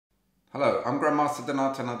Hello, I'm Grandmaster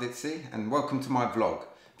Donato Nardizzi and welcome to my vlog.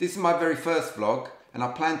 This is my very first vlog and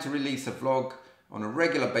I plan to release a vlog on a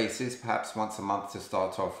regular basis, perhaps once a month to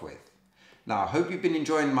start off with. Now I hope you've been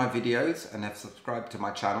enjoying my videos and have subscribed to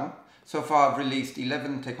my channel. So far I've released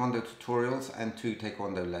 11 Taekwondo tutorials and 2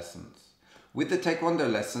 Taekwondo lessons. With the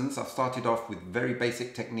Taekwondo lessons I've started off with very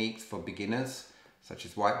basic techniques for beginners such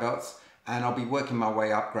as white belts, and I'll be working my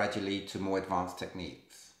way up gradually to more advanced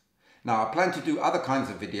techniques. Now I plan to do other kinds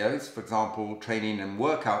of videos, for example training and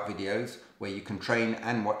workout videos where you can train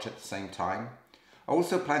and watch at the same time. I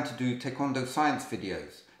also plan to do Taekwondo science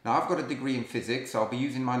videos. Now I've got a degree in physics, so I'll be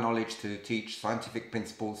using my knowledge to teach scientific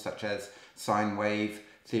principles such as sine wave,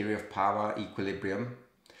 theory of power, equilibrium.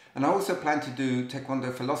 And I also plan to do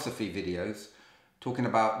Taekwondo philosophy videos talking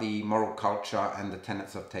about the moral culture and the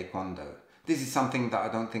tenets of Taekwondo. This is something that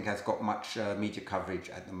I don't think has got much media coverage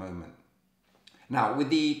at the moment. Now with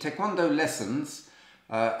the Taekwondo lessons,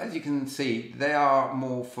 as you can see, they are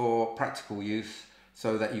more for practical use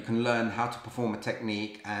so that you can learn how to perform a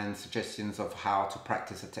technique and suggestions of how to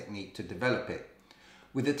practice a technique to develop it.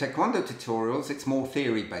 With the Taekwondo tutorials, it's more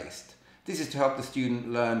theory based. This is to help the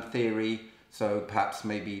student learn theory, so perhaps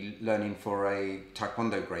maybe learning for a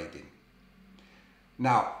Taekwondo grading.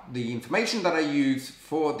 Now, the information that I use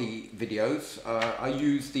for the videos, I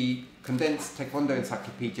use the condensed Taekwondo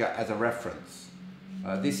encyclopedia as a reference.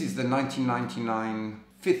 This is the 1999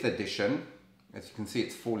 5th edition. As you can see,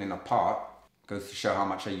 it's falling apart. Goes to show how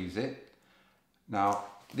much I use it. Now,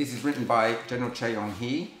 this is written by General Choi,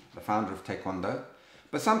 the founder of Taekwondo.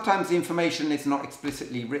 But sometimes the information is not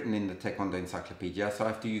explicitly written in the Taekwondo encyclopedia, so I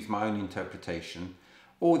have to use my own interpretation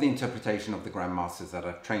or the interpretation of the grandmasters that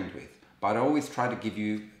I've trained with. But I always try to give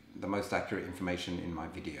you the most accurate information in my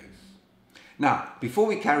videos. Now, before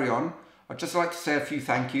we carry on, I'd just like to say a few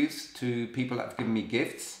thank yous to people that have given me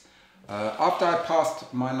gifts. After I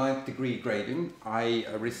passed my 9th degree grading, I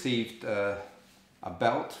received a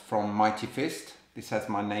belt from Mighty Fist. This has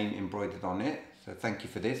my name embroidered on it, so thank you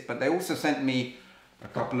for this. But they also sent me a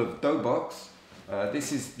couple of dobok.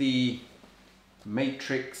 This is the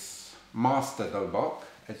Matrix Master dobok.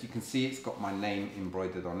 As you can see, it's got my name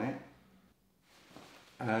embroidered on it.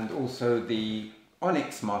 And also the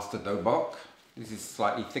Onyx Master dobok. This is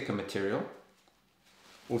slightly thicker material,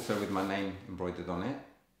 also with my name embroidered on it.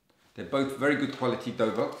 They're both very good quality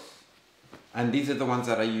doboks, and these are the ones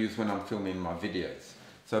that I use when I'm filming my videos.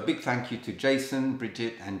 So a big thank you to Jason,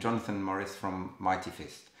 Bridget and Jonathan Morris from Mighty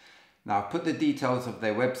Fist. Now I've put the details of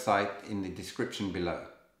their website in the description below.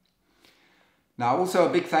 Now also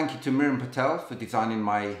a big thank you to Miriam Patel for designing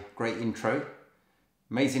my great intro.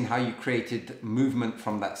 Amazing how you created movement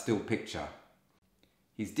from that still picture.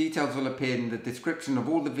 His details will appear in the description of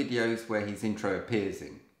all the videos where his intro appears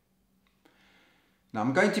in. Now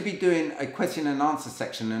I'm going to be doing a question and answer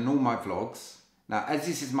section in all my vlogs. Now as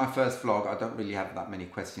this is my first vlog, I don't really have that many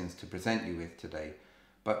questions to present you with today.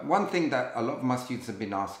 But one thing that a lot of my students have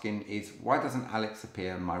been asking is, why doesn't Alex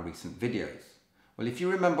appear in my recent videos? Well, if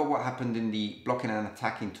you remember what happened in the blocking and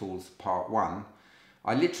attacking tools part 1,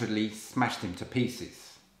 I literally smashed him to pieces.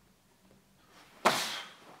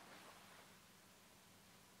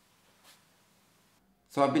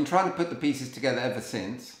 So I've been trying to put the pieces together ever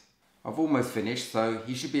since. I've almost finished, so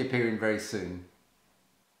he should be appearing very soon.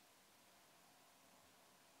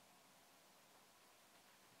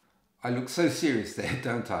 I look so serious there,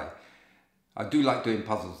 don't I? I do like doing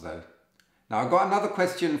puzzles though. Now I've got another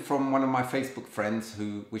question from one of my Facebook friends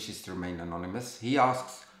who wishes to remain anonymous. He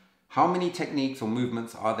asks, how many techniques or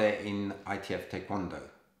movements are there in ITF Taekwondo?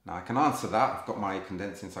 Now I can answer that. I've got my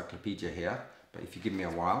condensed encyclopedia here, but if you give me a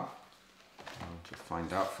while, I'll just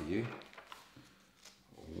find out for you.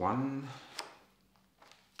 1,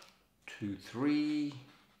 2, 3,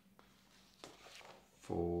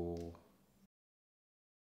 4,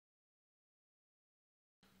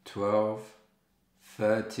 12,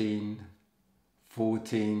 13,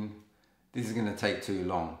 14. This is going to take too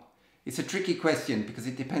long. It's a tricky question because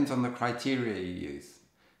it depends on the criteria you use.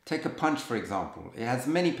 Take a punch for example. It has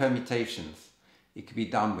many permutations. It could be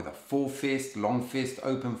done with a full fist, long fist,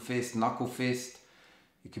 open fist, knuckle fist.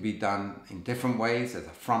 It could be done in different ways as a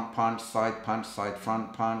front punch, side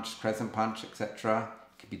front punch, crescent punch, etc.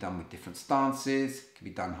 It could be done with different stances. It could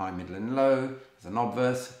be done high, middle and low as an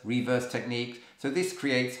obverse, reverse technique. So this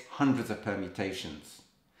creates hundreds of permutations.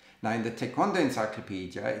 Now in the Taekwondo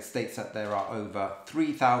encyclopedia, it states that there are over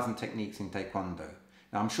 3,000 techniques in Taekwondo.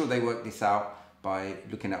 Now I'm sure they worked this out by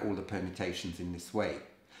looking at all the permutations in this way.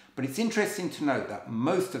 But it's interesting to note that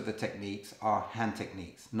most of the techniques are hand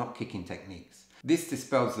techniques, not kicking techniques. This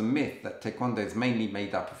dispels the myth that Taekwondo is mainly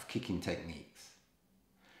made up of kicking techniques.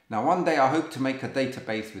 Now one day I hope to make a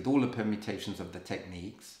database with all the permutations of the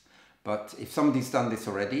techniques, but if somebody's done this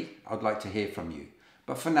already, I'd like to hear from you.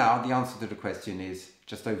 But for now, the answer to the question is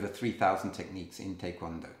just over 3,000 techniques in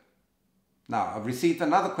Taekwondo. Now, I've received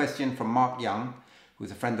another question from Mark Young,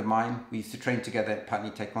 who's a friend of mine. We used to train together at Putney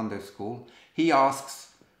Taekwondo School. He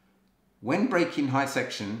asks, when breaking high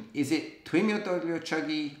section, is it Twimyo Dolyo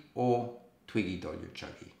Chagi or Twigi Dolyo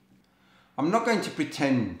Chagi? I'm not going to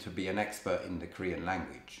pretend to be an expert in the Korean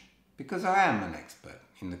language, because I am an expert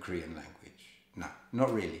in the Korean language. No,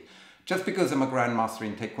 not really. Just because I'm a grandmaster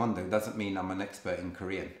in Taekwondo doesn't mean I'm an expert in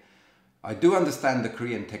Korean. I do understand the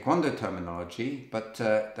Korean Taekwondo terminology, but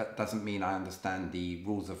that doesn't mean I understand the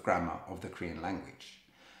rules of grammar of the Korean language.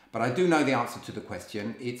 But I do know the answer to the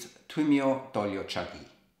question. It's Twimyo Dolyo Chagi.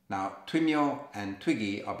 Now, Twimyo and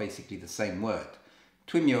Twigi are basically the same word.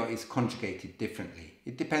 Twimyo is conjugated differently.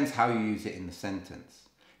 It depends how you use it in the sentence.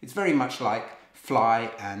 It's very much like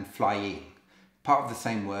fly and flying. Part of the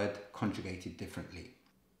same word, conjugated differently.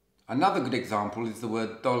 Another good example is the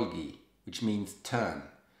word dolgi, which means turn.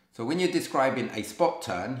 So when you're describing a spot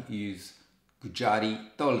turn, you use gujari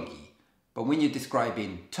dolgi. But when you're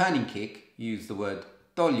describing turning kick, you use the word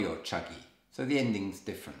dolyo chagi. So the ending's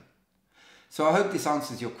different. So I hope this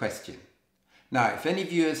answers your question. Now, if any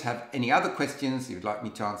viewers have any other questions you'd like me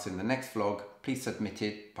to answer in the next vlog, please submit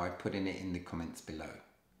it by putting it in the comments below.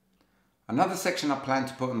 Another section I plan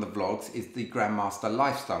to put on the vlogs is the Grandmaster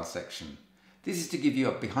Lifestyle section. This is to give you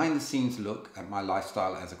a behind-the-scenes look at my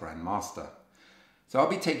lifestyle as a Grandmaster. So I'll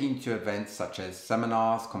be taking you to events such as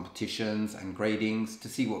seminars, competitions and gradings to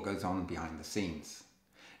see what goes on behind the scenes.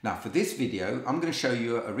 Now for this video, I'm going to show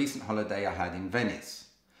you a recent holiday I had in Venice.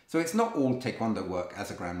 So it's not all Taekwondo work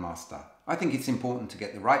as a Grandmaster. I think it's important to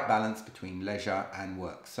get the right balance between leisure and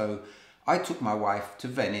work. So I took my wife to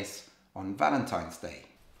Venice on Valentine's Day.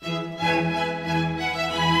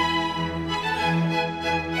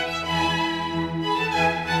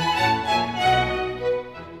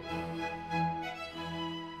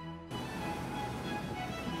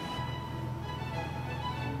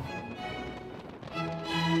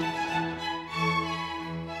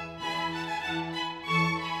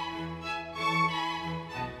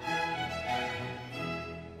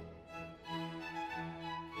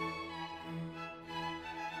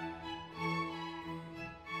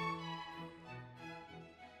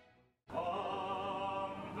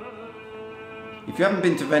 If you haven't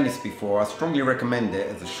been to Venice before, I strongly recommend it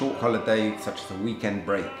as a short holiday such as a weekend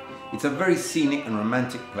break. It's a very scenic and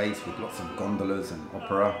romantic place with lots of gondolas and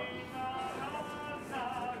opera.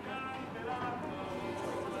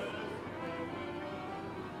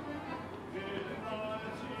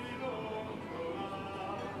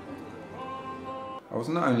 I was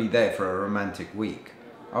not only there for a romantic week,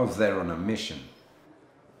 I was there on a mission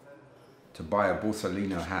to buy a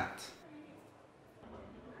Borsalino hat.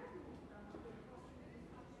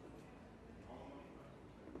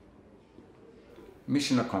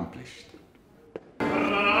 Mission accomplished.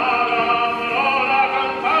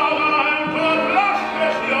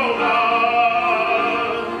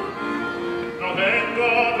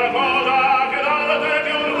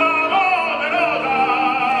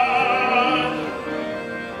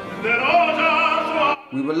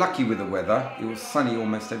 We were lucky with the weather. It was sunny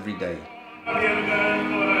almost every day.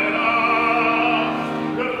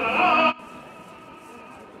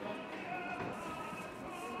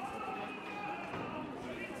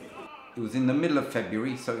 It was in the middle of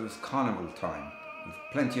February, so it was carnival time, with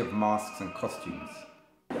plenty of masks and costumes.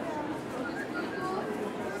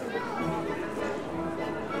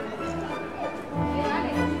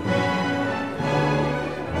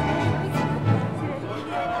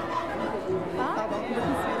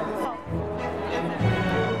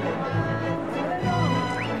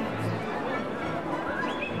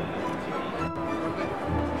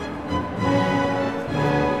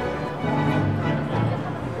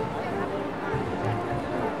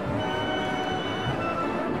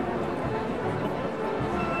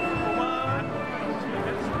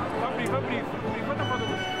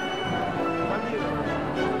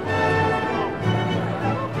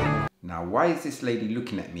 Now, why is this lady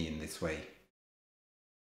looking at me in this way?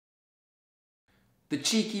 The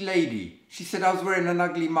cheeky lady! She said I was wearing an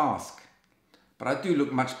ugly mask. But I do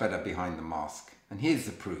look much better behind the mask. And here's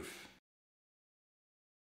the proof.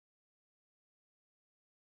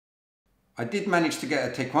 I did manage to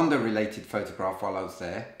get a Taekwondo related photograph while I was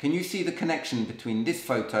there. Can you see the connection between this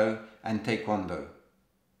photo and Taekwondo?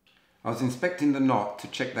 I was inspecting the knot to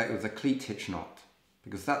check that it was a cleat hitch knot,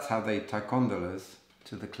 because that's how they Taekwondoers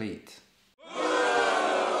to the cleat.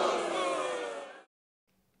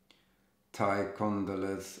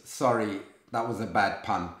 Taekwondoers. Sorry, that was a bad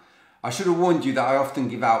pun. I should have warned you that I often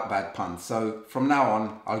give out bad puns, so from now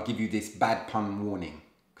on I'll give you this bad pun warning,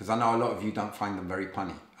 because I know a lot of you don't find them very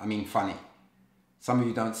funny. Funny. Some of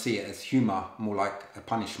you don't see it as humour, more like a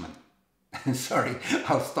punishment. Sorry,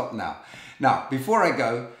 I'll stop now. Now, before I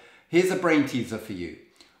go, here's a brain teaser for you.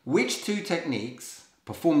 Which two techniques,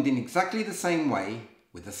 performed in exactly the same way,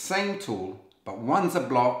 with the same tool, but one's a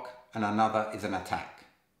block and another is an attack?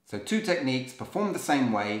 So two techniques performed the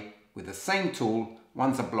same way, with the same tool,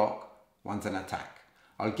 one's a block, one's an attack.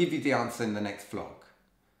 I'll give you the answer in the next vlog.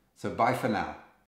 So bye for now.